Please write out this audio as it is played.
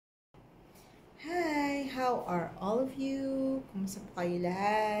How are all of you? Kumusta po kayo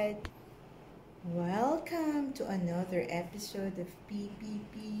lahat? Welcome to another episode of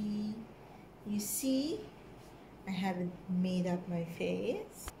PPP. You see, I haven't made up my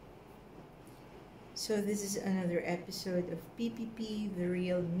face. So this is another episode of PPP, the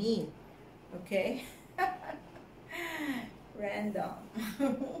real me. Okay? Random.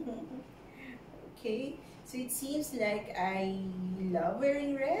 Okay? So it seems like I love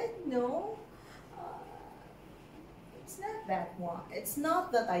wearing red. No? It's not that one. It's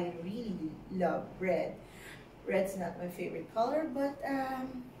not that I really love red. Red's not my favorite color, but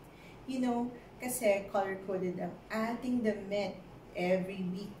kasi color-coded ang ating damit every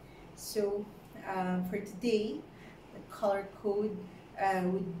week. So, for today, the color code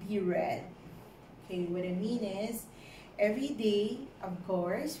would be red. Okay, what I mean is, every day, of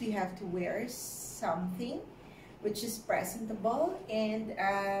course, we have to wear something which is presentable, and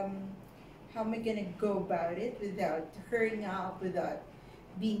how am I gonna go about it without hurrying up, without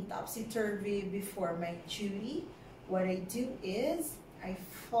being topsy-turvy before my duty? What I do is I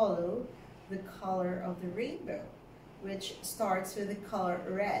follow the color of the rainbow, which starts with the color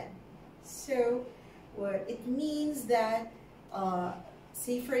red. So what it means that,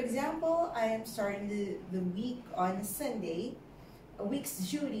 say for example, I am starting the week on a Sunday, a week's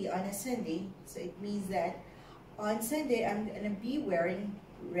duty on a Sunday. So it means that on Sunday I'm gonna be wearing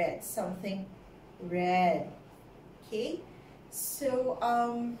red, something red. Okay, so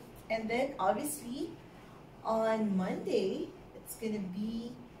and then obviously on Monday it's gonna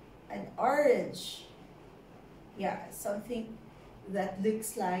be an orange. Yeah, something that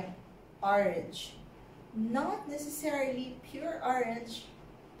looks like orange, not necessarily pure orange,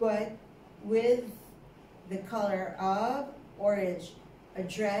 but with the color of orange, a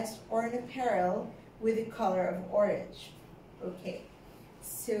dress or an apparel with the color of orange. Okay,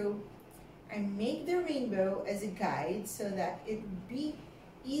 so I make the rainbow as a guide so that it would be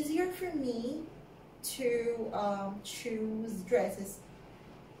easier for me to choose dresses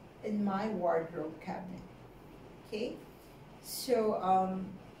in my wardrobe cabinet. Okay, so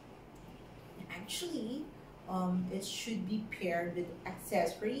actually it should be paired with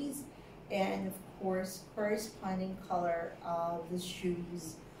accessories and of course corresponding color of the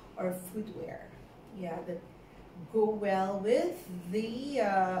shoes or footwear, yeah, that go well with the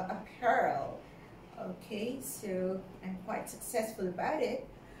apparel. Okay, so I'm quite successful about it.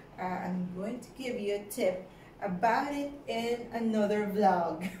 I'm going to give you a tip about it in another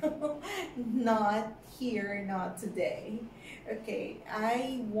vlog. Not here, not today. Okay,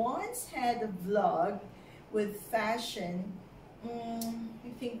 I once had a vlog with fashion, I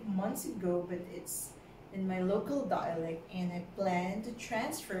think months ago, but it's in my local dialect and I plan to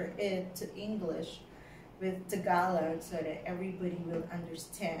transfer it to English with Tagalog so that everybody will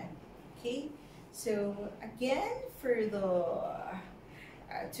understand. Okay, so again, for the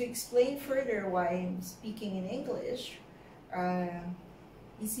to explain further why I'm speaking in English,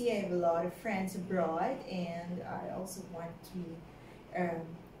 you see, I have a lot of friends abroad, and I also want to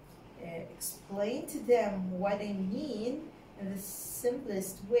explain to them what I mean in the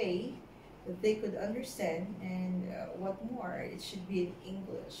simplest way that they could understand, and what more, it should be in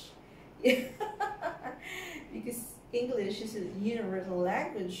English. Because English is a universal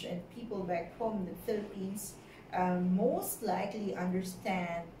language, and people back home in the Philippines most likely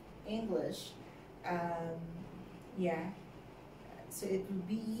understand English. Yeah, so it would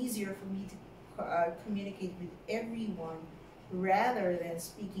be easier for me to communicate with everyone rather than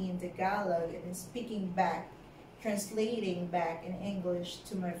speaking in Tagalog and then speaking back, translating back in English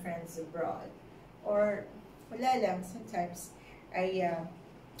to my friends abroad. Or wala lang, sometimes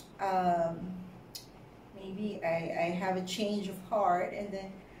maybe I have a change of heart and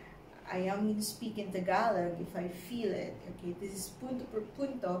then I am going to speak in Tagalog if I feel it. Okay, this is punto per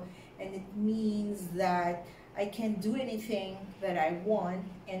punto, and it means that I can do anything that I want,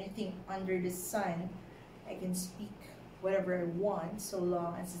 anything under the sun. I can speak whatever I want so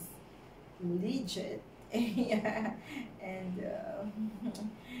long as it's legit. Yeah, and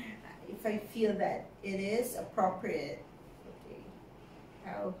if I feel that it is appropriate. Okay,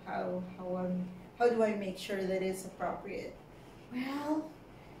 how do I make sure that it's appropriate? Well,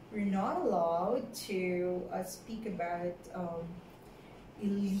 we're not allowed to speak about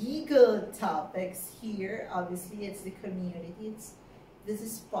illegal topics here. Obviously, it's the community. This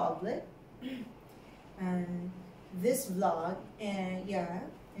is public, and this vlog and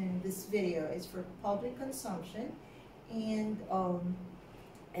this video is for public consumption. And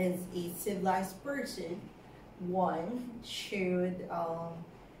as a civilized person, one should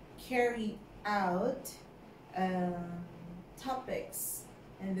carry out topics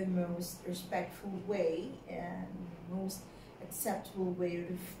in the most respectful way and most acceptable way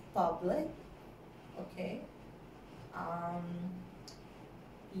to the public. Okay. Um,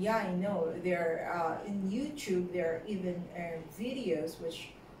 yeah, I know there in YouTube there are even videos which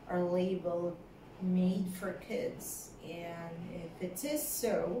are labeled made for kids, and if it is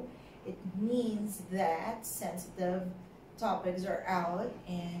so, it means that sensitive topics are out,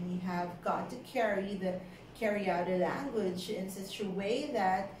 and you have got to carry out a language in such a way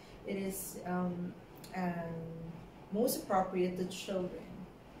that it is um, most appropriate to children.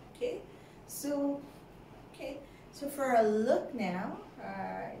 Okay, so okay, so for a look now,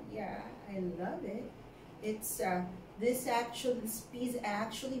 yeah, I love it. It's this piece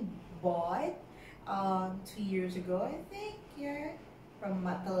actually bought 2 years ago, I think. Yeah, from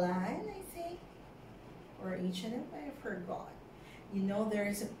Matalan, I think, or H&M, I forgot. You know, there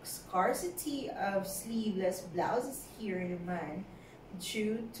is a scarcity of sleeveless blouses here in Oman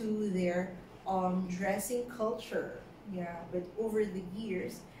due to their dressing culture. Yeah, but over the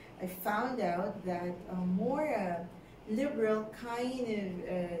years, I found out that more liberal kind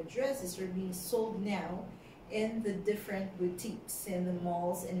of dresses are being sold now in the different boutiques in the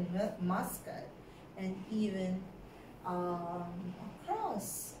malls in Muscat, and even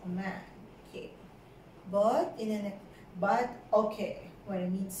across Oman. Okay, but okay, what I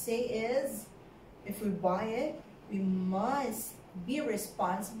mean to say is, if we buy it, we must be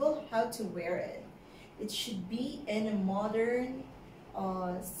responsible how to wear it. It should be in a modern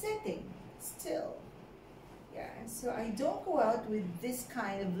setting still. Yeah, so I don't go out with this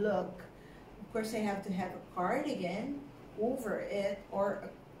kind of look. Of course, I have to have a cardigan over it, or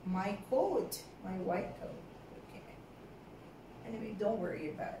my coat, my white coat. Okay. Anyway, don't worry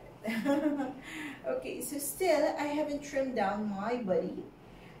about it. Okay, so still, I haven't trimmed down my body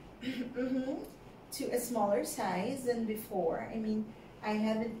to a smaller size than before. I mean, I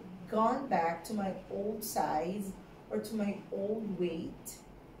haven't gone back to my old size or to my old weight.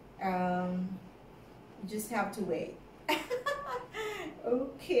 You just have to wait.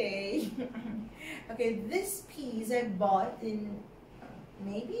 Okay. Okay, this piece I bought in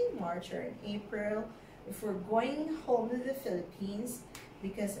maybe in March or in April before going home to the Philippines,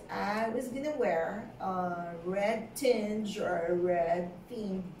 because I was gonna wear a red tinge or a red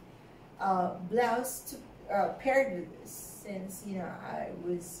themed blouse to, paired with this, since you know I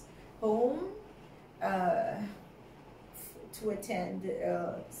was home to attend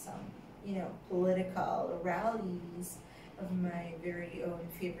some political rallies of my very own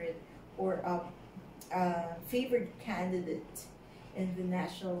favorite or favorite candidate in the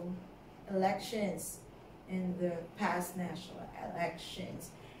national elections, in the past national elections,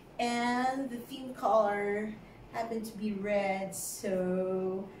 and the theme color happened to be red,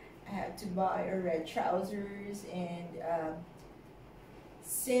 so I had to buy a red trousers. And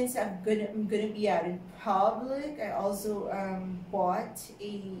since I'm gonna be out in public, I also bought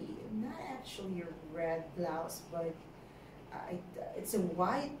not actually a red blouse, but it's a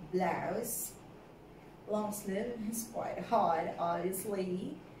white blouse, long sleeve. It's quite hot,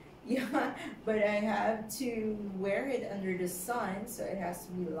 obviously. Yeah, but I have to wear it under the sun, so it has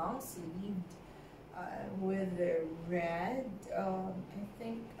to be long sleeved with the red, I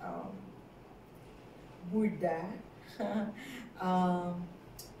think, burda.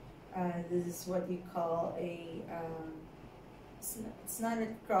 This is what you call a, it's not a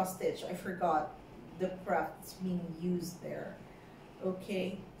cross stitch, I forgot the craft that's being used there.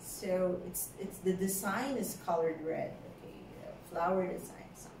 Okay, so it's the design is colored red. Okay, flower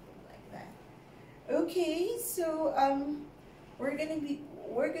design, something like that. Okay, so we're gonna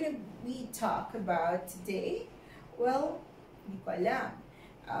be talk about today. Well, hindi ko alam.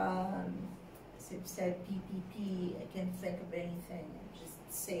 As I've said, PPP, I can't think of anything. I just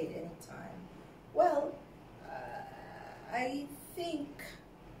say it anytime. Well, I think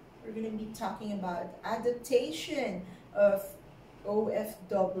we're going to be talking about adaptation of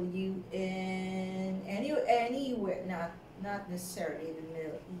OFW in anywhere, not necessarily in the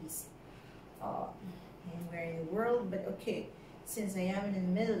Middle East, anywhere in the world. But okay, since I am in the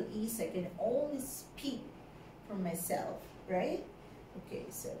Middle East, I can only speak for myself, right? Okay,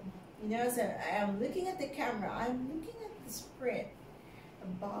 so so I am looking at the camera. I'm looking at this print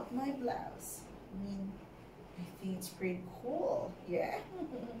about my blouse. I mean, I think it's pretty cool. Yeah.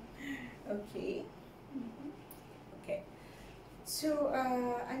 Okay. Okay. So,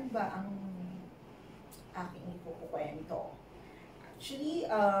 ano ba ang aking ikukukwento? Actually,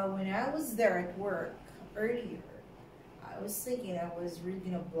 when I was there at work earlier, I was thinking I was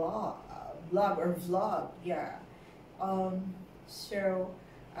reading a blog or vlog. Yeah. So,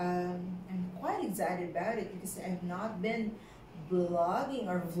 I'm quite excited about it because I have not been blogging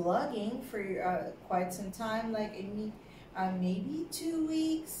or vlogging for quite some time, like I mean, maybe 2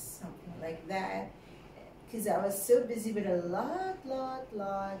 weeks, something like that, because I was so busy with a lot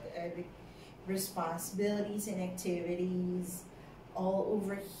of responsibilities and activities all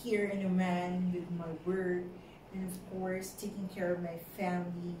over here in Oman with my work, and of course taking care of my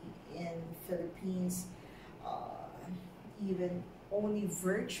family in the Philippines, even only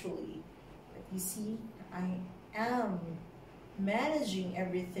virtually. But you see, I am managing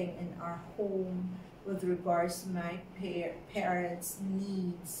everything in our home with regards to my parents'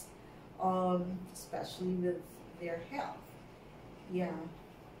 needs, especially with their health. Yeah.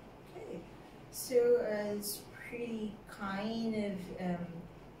 Okay. So it's pretty kind of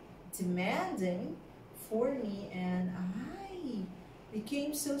demanding for me, and I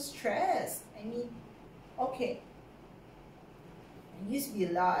became so stressed. I mean, okay, I used to be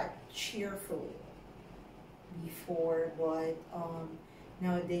a lot cheerful before, but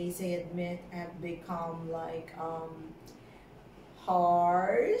nowadays I admit I've become like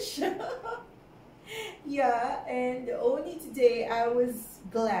harsh. Yeah, and only today I was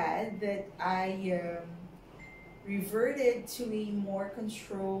glad that I reverted to a more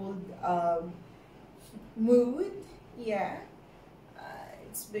controlled mood. Yeah,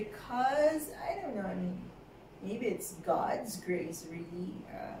 it's because I don't know. I mean, maybe it's God's grace, really.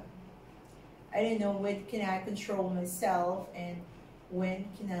 I don't know when can I control myself and when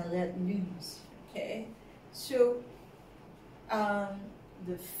can I let loose. Okay, so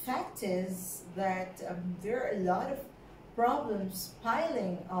the fact is that there are a lot of problems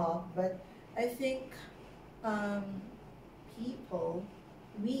piling up, but I think people,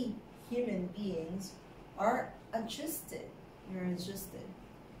 we human beings, are adjusted. We're adjusted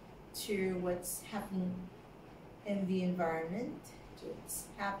to what's happening in the environment, to what's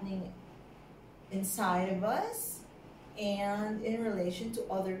happening inside of us, and in relation to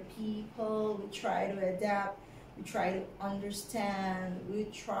other people. We try to adapt, we try to understand, we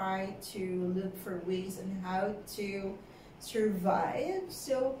try to look for ways on how to survive.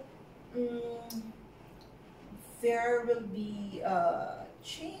 So there will be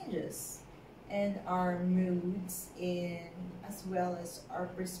changes in our moods and as well as our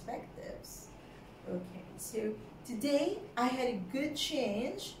perspectives. Okay, so today I had a good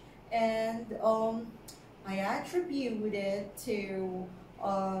change, and I attribute it to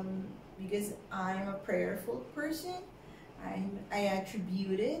because I'm a prayerful person. I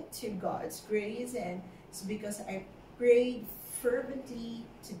attribute it to God's grace, and it's because I prayed fervently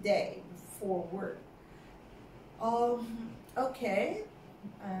today before work. Okay,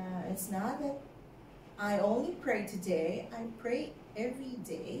 it's not that I only pray today. I pray every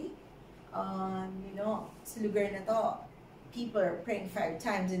day. You know, sa lugar na to, people are praying 5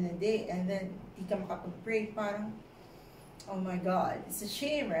 times in a day, and then di ka makapag-pray. Parang, oh my God, it's a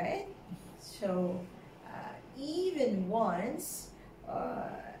shame, right? So, even once,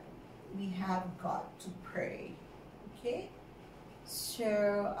 we have got to pray. Okay?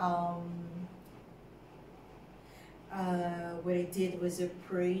 So, what I did was I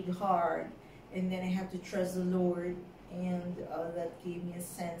prayed hard, and then I have to trust the Lord, and that gave me a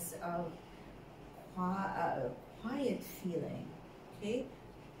sense of quiet feeling, okay,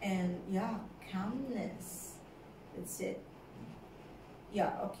 and yeah, calmness. That's it.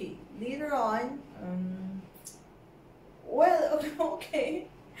 Yeah, okay. Later on, well, okay,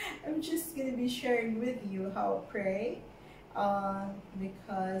 I'm just gonna be sharing with you how I pray,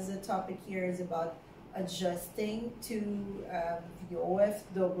 because the topic here is about adjusting to the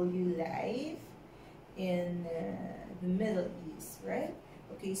OFW life in the Middle East, right?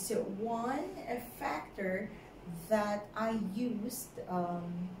 Okay, so one factor that I used to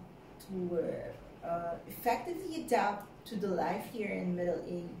effectively adapt to the life here in the Middle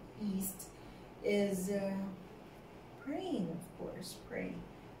East is praying, of course, praying.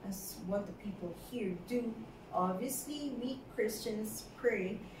 That's what the people here do. Obviously, we Christians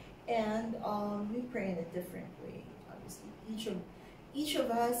pray, and we pray in a different way. Obviously, each of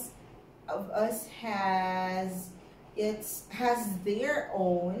us has has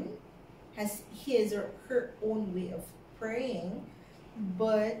his or her own way of praying,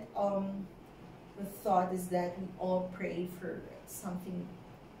 but the thought is that we all pray for something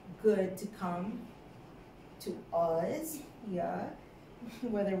good to come to us. Yeah,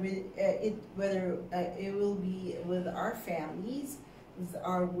 whether it will be with our families, with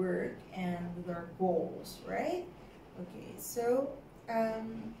our work, and with our goals, right? Okay, so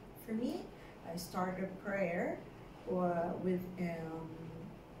for me, I start a prayer with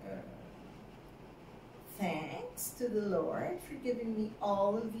thanks to the Lord for giving me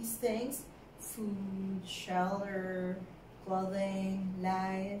all of these things: food, shelter, clothing,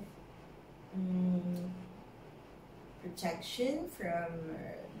 life, mm, protection from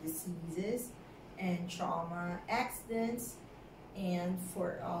diseases and trauma, accidents, and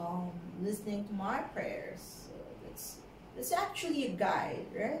for listening to my prayers. So that's actually a guide,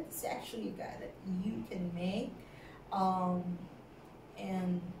 right? It's actually a guide that you can make. Um,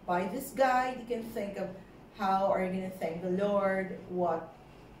 and by this guide, you can think of how are you going to thank the Lord, what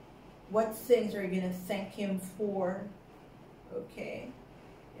things are you going to thank Him for, okay?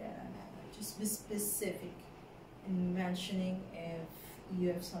 Yeah, just be specific in mentioning if you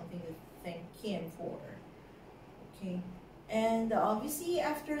have something to thank Him for, okay? And obviously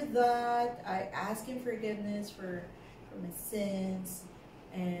after that, I ask Him forgiveness for my sins,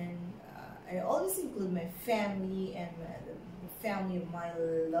 and I always include my family and the family of my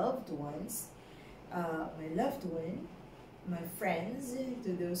loved ones, my friends,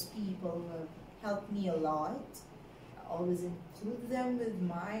 to those people who have helped me a lot. I always include them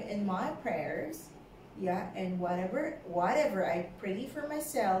in my prayers. Yeah, and whatever I pray for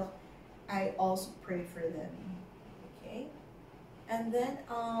myself, I also pray for them. Okay? And then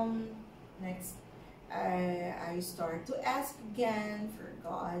next I start to ask again for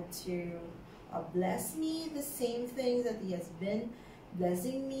God to bless me the same things that He has been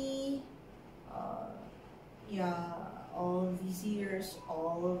blessing me. Yeah, all of these years,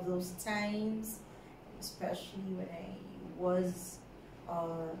 all of those times, especially when I was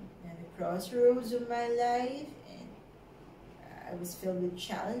at the crossroads of my life and I was filled with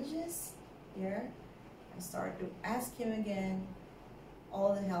challenges. Yeah, I started to ask Him again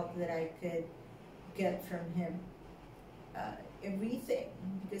all the help that I could get from Him, everything,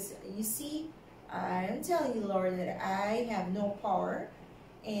 because you see, I'm telling you, Lord, that I have no power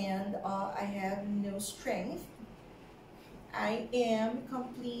and I have no strength. I am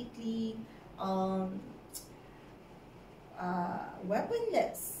completely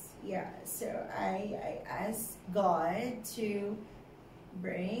weaponless. Yeah, so I ask God to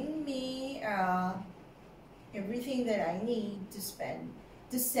bring me everything that I need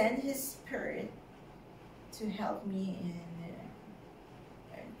to send His Spirit to help me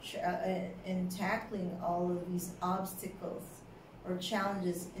in tackling all of these obstacles or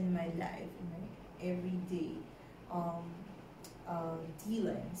challenges in my life, in my everyday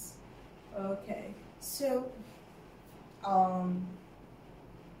dealings. Okay, so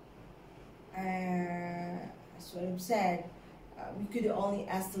as what I've said, we could only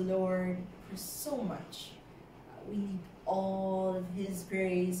ask the Lord for so much. We need all of His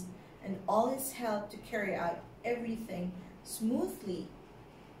grace and all His help to carry out everything smoothly,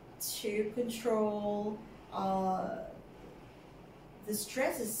 to control the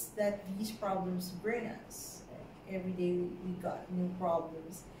stresses that these problems bring us. Every day we got new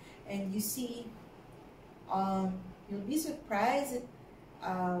problems, and you see, you'll be surprised that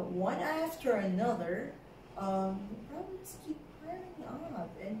one after another, the problems keep piling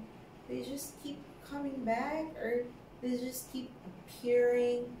up, and they just keep coming back, or they just keep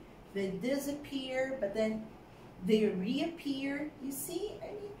appearing. They disappear, but then they reappear. You see, I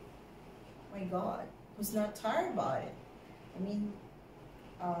mean, my God, who's not tired about it? I mean,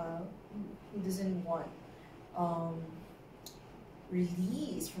 who doesn't want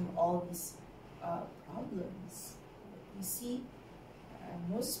release from all these problems? You see,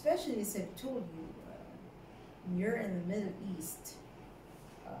 most especially, as I've told you, when you're in the Middle East,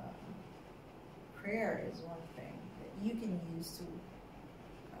 prayer is one thing that you can use to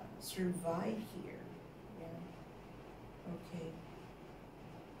survive here. Yeah. Okay.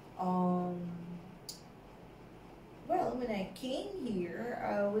 Well, when I came here,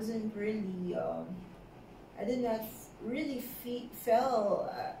 I wasn't really, I did not really feel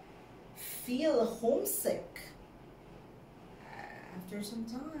homesick after some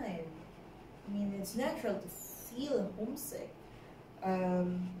time. I mean, it's natural to feel homesick,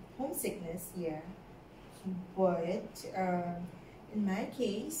 homesickness, yeah. But in my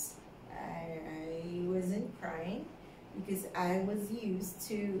case, I wasn't crying because I was used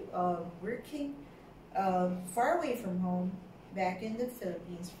to working far away from home back in the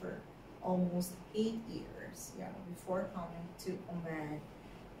Philippines for almost 8 years, yeah, before coming to Oman.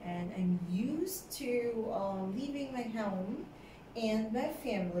 And I'm used to leaving my home and my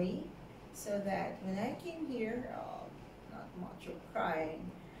family, so that when I came here, not much of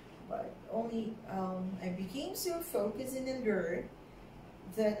crying, but only I became so focused and alert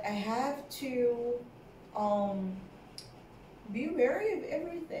that I have to be wary of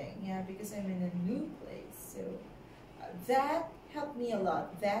everything, yeah, because I'm in a new place. So that helped me a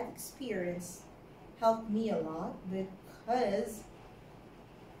lot. That experience helped me a lot because,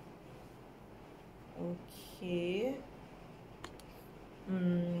 okay,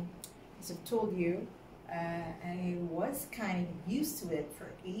 mm, as I've told you, I was kind of used to it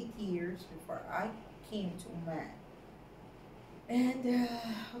for 8 years before I came to Oman. And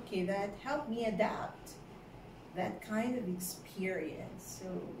okay, that helped me adapt that kind of experience. So,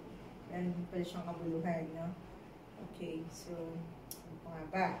 meron pala siyang kabuluhan, no? Okay, so, ano pa nga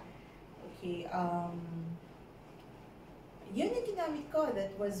ba? Okay, yun yung ginamit ko.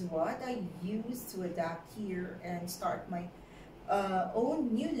 That was what I used to adapt here and start my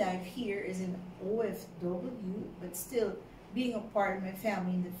own new life here as an OFW, but still being a part of my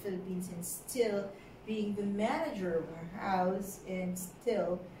family in the Philippines and still being the manager of our house and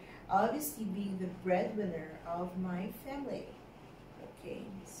still obviously being the breadwinner of my family. Okay,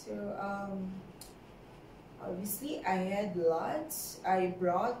 so obviously I had lots. I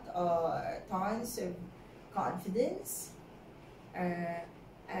brought tons of confidence.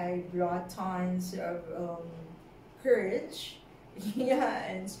 I brought tons of courage,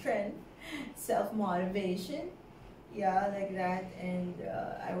 yeah, and strength, self-motivation, yeah, like that. And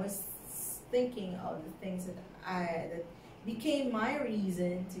I was thinking of the things that became my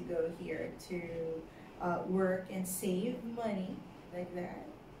reason to go here to work and save money, like that.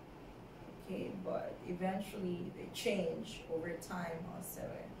 Okay, but eventually they change over time also.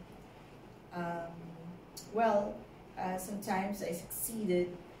 Um, well, sometimes I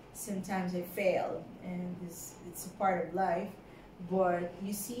succeeded, sometimes I failed, and it's a part of life. But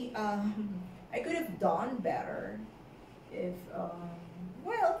you see, I could have done better if,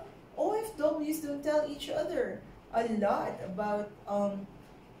 well, OFWs don't tell each other a lot about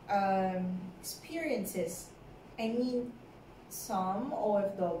experiences. I mean, some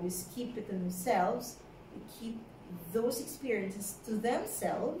OFWs keep it to themselves, they keep those experiences to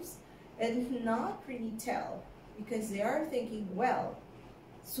themselves and not really tell because they are thinking, well,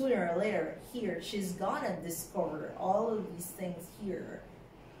 sooner or later here she's gonna discover all of these things here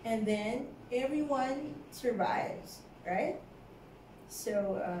and then everyone survives, right?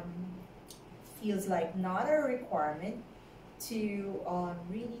 So feels like not a requirement to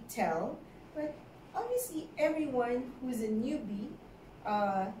really tell, but obviously everyone who's a newbie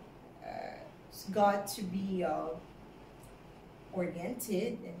has got to be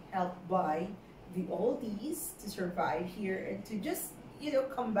oriented and helped by the oldies to survive here and to just, you know,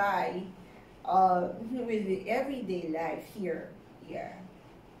 come by with the everyday life here, yeah,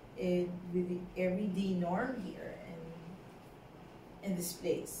 and with the everyday norm here in this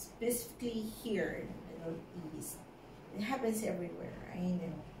place, specifically here in the Northeast. It happens everywhere, I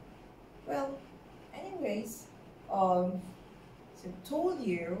know. Well, anyways, so I told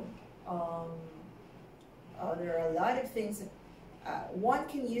you, there are a lot of things that one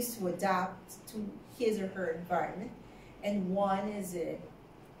can use to adapt to his or her environment, and one is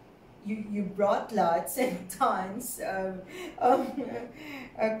you brought lots and tons of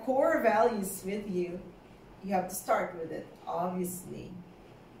core values with you. You have to start with it, obviously.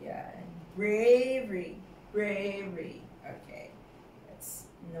 Yeah, and bravery. Okay, that's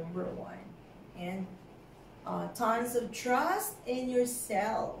number one. And tons of trust in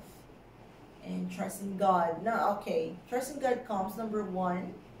yourself and trust in God. No, okay, trust in God comes number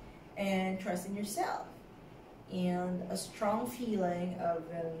one, and trust in yourself, and a strong feeling of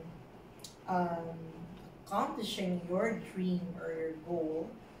accomplishing your dream or your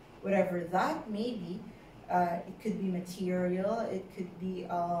goal, whatever that may be. It could be material, it could be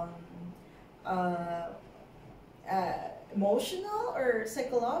emotional or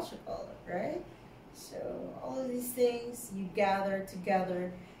psychological, right? So all of these things you gather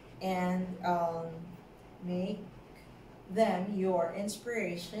together and make them your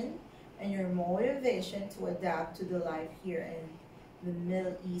inspiration and your motivation to adapt to the life here in the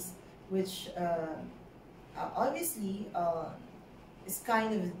Middle East, which obviously is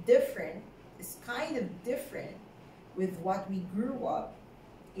kind of different. It's kind of different with what we grew up,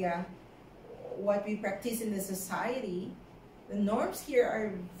 yeah, what we practice in the society. The norms here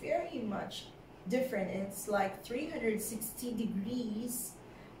are very much different. It's like 360 degrees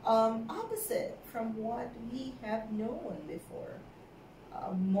opposite from what we have known before.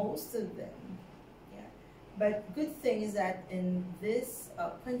 Most of them, yeah. But good thing is that in this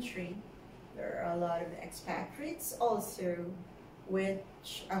country, there are a lot of expatriates also,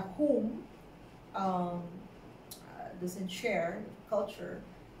 which whom doesn't share culture,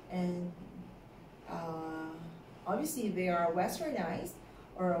 and obviously they are westernized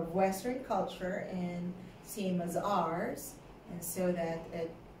or of Western culture and same as ours, and so that it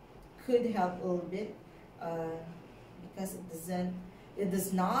could help a little bit because it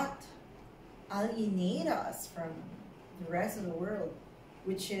does not alienate us from the rest of the world,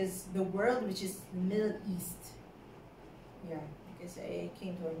 which is the Middle East, yeah, because I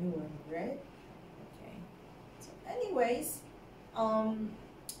came to a new one, right? Okay. So anyways, I'm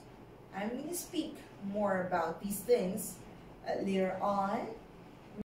going to speak more about these things later on.